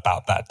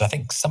about that. I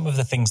think some of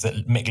the things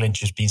that Mick Lynch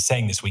has been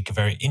saying this week are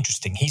very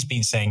interesting. He's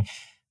been saying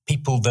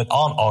people that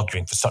aren't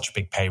arguing for such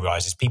big pay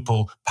rises,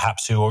 people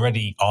perhaps who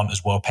already aren't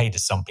as well paid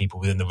as some people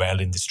within the rail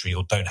industry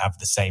or don't have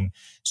the same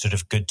sort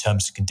of good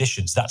terms and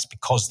conditions, that's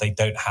because they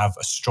don't have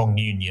a strong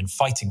union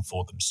fighting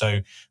for them. So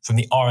from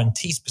the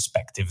RMT's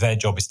perspective, their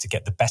job is to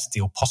get the best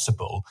deal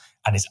possible,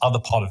 and it's other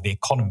part of the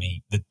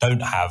economy that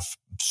don't have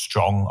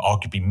strong,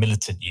 arguably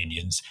militant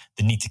unions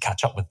that need to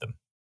catch up with them.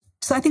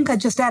 So I think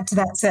I'd just add to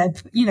that, Seb,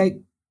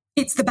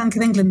 it's the Bank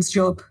of England's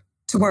job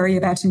to worry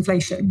about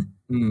inflation.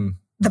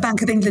 The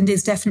Bank of England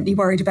is definitely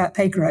worried about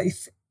pay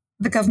growth.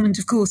 The government,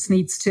 of course,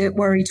 needs to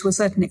worry to a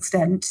certain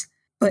extent,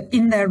 but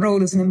in their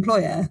role as an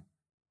employer,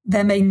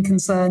 their main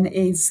concern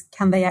is,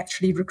 can they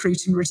actually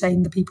recruit and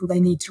retain the people they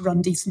need to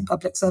run decent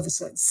public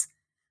services?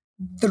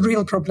 The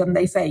real problem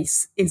they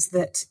face is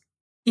that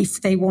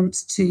if they want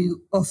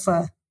to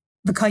offer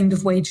the kind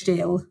of wage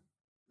deal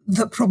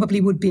that probably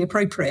would be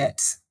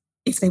appropriate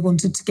if they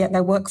wanted to get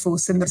their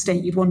workforce in the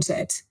state you'd want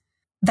it,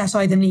 that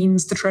either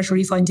means the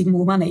Treasury finding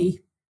more money,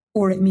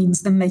 or it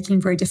means them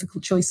making very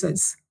difficult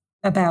choices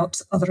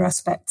about other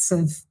aspects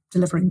of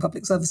delivering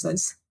public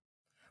services.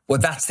 Well,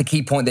 that's the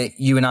key point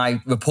that you and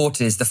I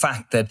reported, is the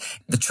fact that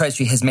the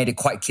Treasury has made it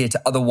quite clear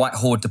to other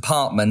Whitehall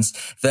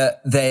departments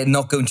that they're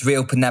not going to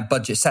reopen their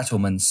budget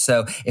settlements.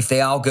 So if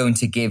they are going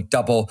to give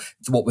double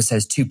what was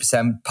says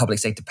 2% public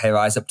sector pay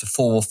rise up to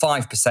 4 or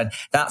 5%,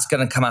 that's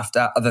going to come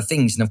after other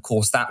things. And of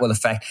course, that will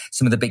affect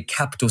some of the big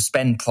capital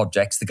spend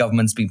projects the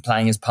government's been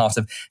planning as part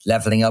of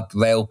levelling up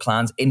rail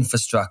plans,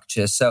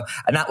 infrastructure. So,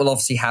 and that will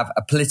obviously have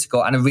a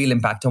political and a real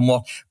impact on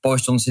what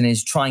Boris Johnson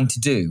is trying to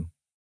do.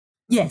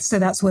 Yes, so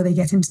that's where they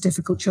get into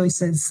difficult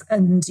choices.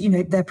 And,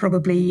 there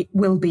probably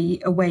will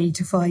be a way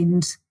to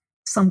find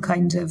some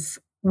kind of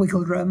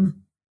wiggle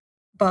room.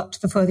 But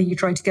the further you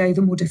try to go,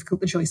 the more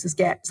difficult the choices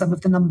get. Some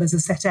of the numbers are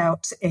set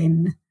out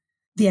in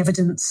the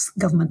evidence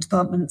government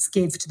departments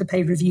give to the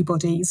pay review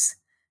bodies.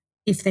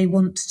 If they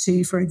want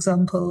to, for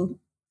example,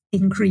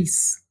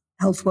 increase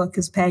health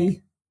workers'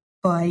 pay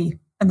by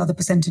another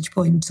percentage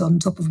point on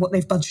top of what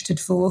they've budgeted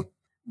for,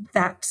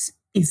 that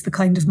is the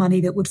kind of money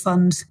that would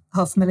fund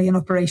 500,000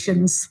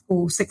 operations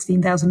or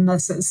 16,000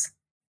 nurses.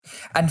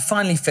 And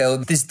finally, Phil,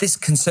 there's this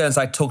concerns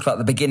I talked about at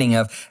the beginning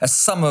of a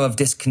summer of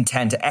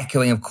discontent,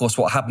 echoing, of course,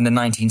 what happened in the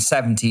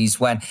 1970s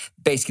when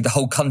basically the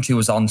whole country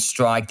was on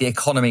strike, the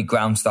economy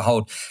ground to the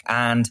halt,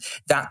 and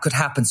that could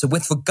happen. So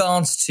with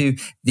regards to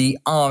the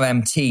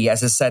RMT,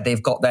 as I said,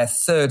 they've got their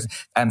third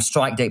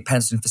strike date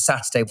penciled for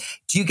Saturday.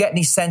 Do you get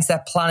any sense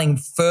they're planning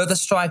further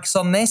strikes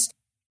on this?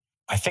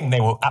 I think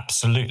they will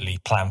absolutely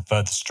plan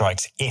further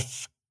strikes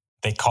if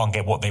they can't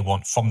get what they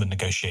want from the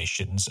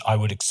negotiations. I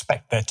would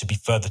expect there to be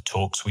further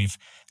talks. We've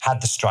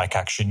had the strike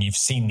action. You've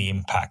seen the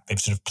impact. They've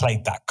sort of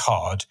played that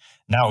card.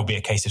 Now it will be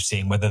a case of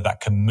seeing whether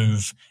that can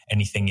move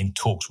anything in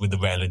talks with the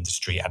rail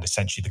industry and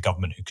essentially the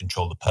government who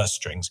control the purse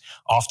strings.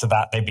 After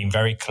that, they've been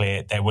very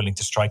clear they're willing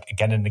to strike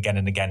again and again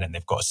and again, and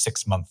they've got a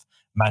 6-month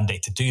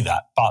mandate to do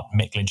that. But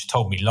Mick Lynch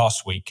told me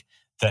last week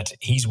that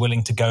he's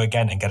willing to go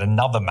again and get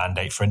another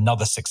mandate for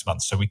another 6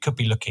 months. So we could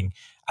be looking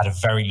at a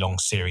very long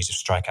series of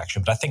strike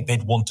action. But I think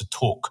they'd want to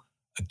talk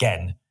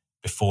again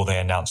before they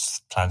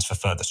announce plans for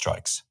further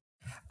strikes.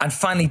 And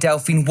finally,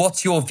 Delphine,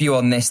 what's your view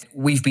on this?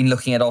 We've been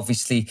looking at,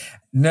 obviously,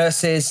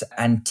 nurses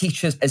and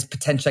teachers as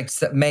potential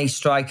that may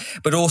strike,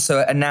 but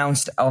also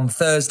announced on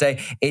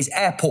Thursday is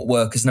airport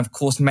workers. And of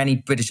course, many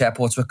British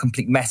airports are a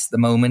complete mess at the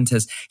moment,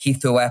 as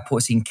Heathrow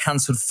Airport has seen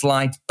cancelled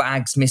flights,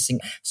 bags missing.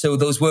 So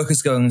those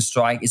workers going on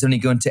strike is only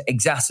going to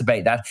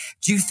exacerbate that.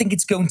 Do you think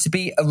it's going to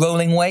be a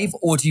rolling wave,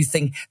 or do you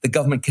think the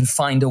government can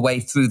find a way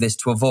through this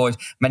to avoid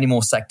many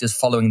more sectors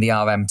following the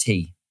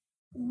RMT?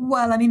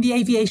 Well, I mean, the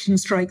aviation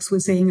strikes we're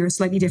seeing are a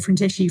slightly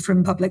different issue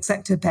from public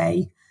sector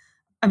pay.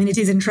 I mean, it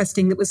is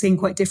interesting that we're seeing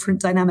quite different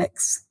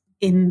dynamics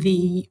in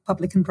the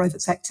public and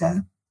private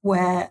sector,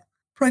 where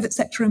private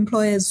sector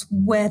employers,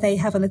 where they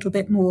have a little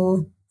bit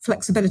more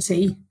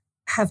flexibility,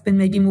 have been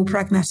maybe more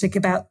pragmatic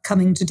about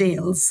coming to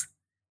deals.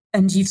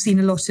 And you've seen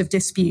a lot of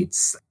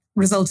disputes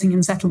resulting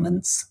in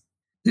settlements.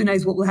 Who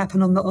knows what will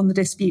happen on the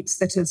disputes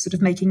that are sort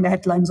of making the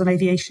headlines on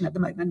aviation at the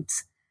moment.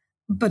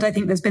 But I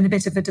think there's been a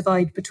bit of a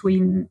divide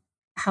between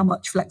how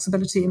much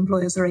flexibility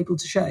employers are able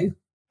to show.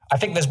 I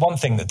think there's one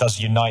thing that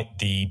does unite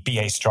the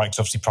BA strikes,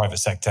 obviously private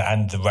sector,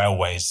 and the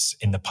railways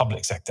in the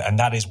public sector, and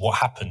that is what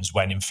happens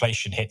when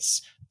inflation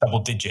hits double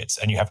digits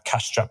and you have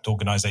cash-strapped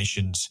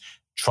organisations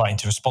trying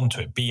to respond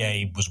to it.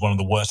 BA was one of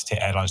the worst hit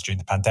airlines during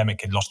the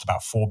pandemic. It lost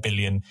about $4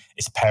 billion.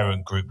 Its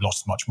parent group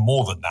lost much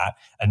more than that.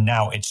 And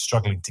now it's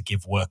struggling to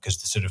give workers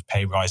the sort of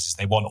pay rises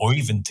they want, or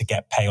even to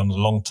get pay on the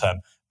long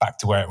term back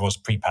to where it was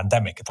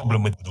pre-pandemic. The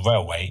problem with the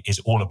railway is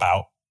all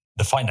about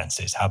the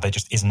finances, how there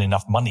just isn't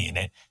enough money in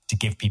it to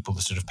give people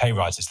the sort of pay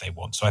rises they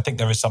want. So I think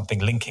there is something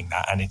linking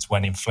that, and it's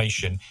when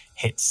inflation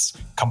hits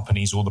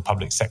companies or the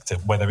public sector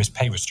where there is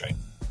pay restraint.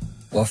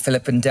 Well,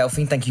 Philip and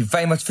Delphine, thank you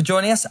very much for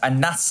joining us.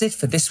 And that's it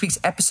for this week's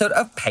episode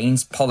of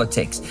Payne's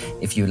Politics.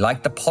 If you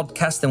like the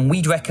podcast, then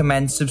we'd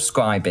recommend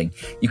subscribing.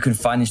 You can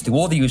find us through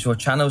all the usual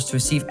channels to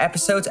receive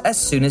episodes as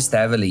soon as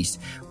they're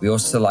released. We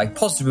also like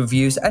positive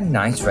reviews and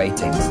nice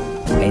ratings.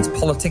 Payne's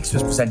Politics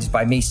was presented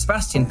by me,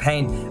 Sebastian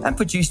Payne, and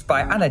produced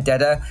by Anna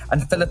Dedder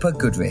and Philippa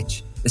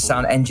Goodrich. The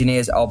sound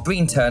engineers are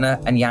Breen Turner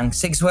and Yang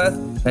Sigsworth.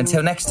 And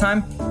until next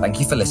time, thank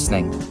you for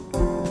listening.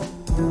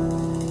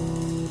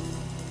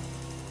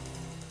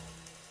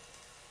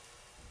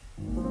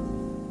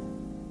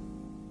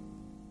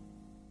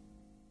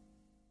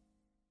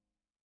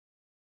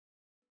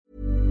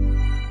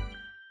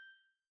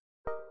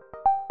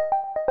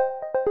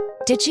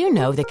 Did you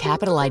know the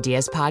Capital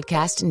Ideas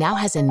podcast now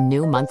has a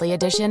new monthly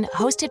edition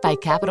hosted by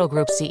Capital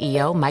Group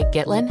CEO Mike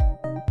Gitlin?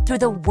 Through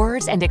the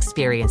words and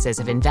experiences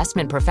of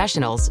investment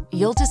professionals,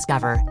 you'll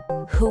discover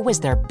who was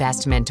their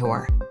best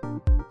mentor,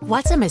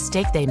 what's a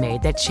mistake they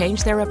made that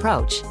changed their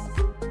approach,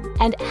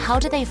 and how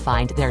do they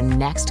find their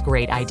next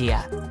great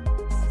idea.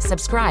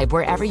 Subscribe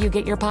wherever you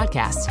get your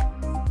podcasts.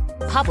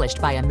 Published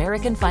by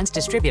American Funds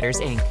Distributors,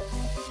 Inc.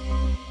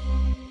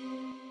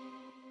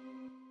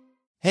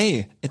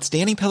 Hey, it's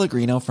Danny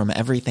Pellegrino from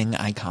Everything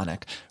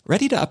Iconic.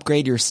 Ready to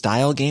upgrade your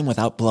style game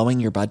without blowing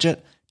your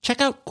budget?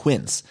 Check out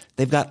Quince.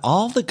 They've got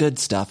all the good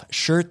stuff,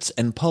 shirts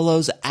and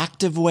polos,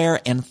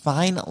 activewear, and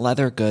fine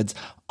leather goods,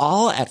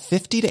 all at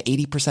 50 to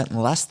 80%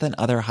 less than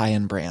other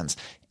high-end brands.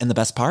 And the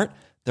best part?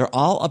 They're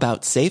all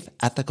about safe,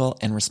 ethical,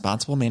 and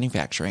responsible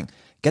manufacturing.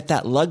 Get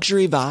that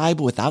luxury vibe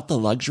without the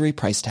luxury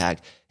price tag.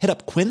 Hit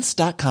up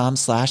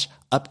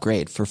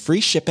quince.com/upgrade for free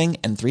shipping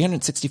and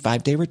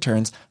 365-day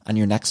returns on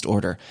your next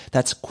order.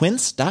 That's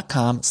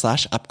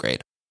quince.com/upgrade.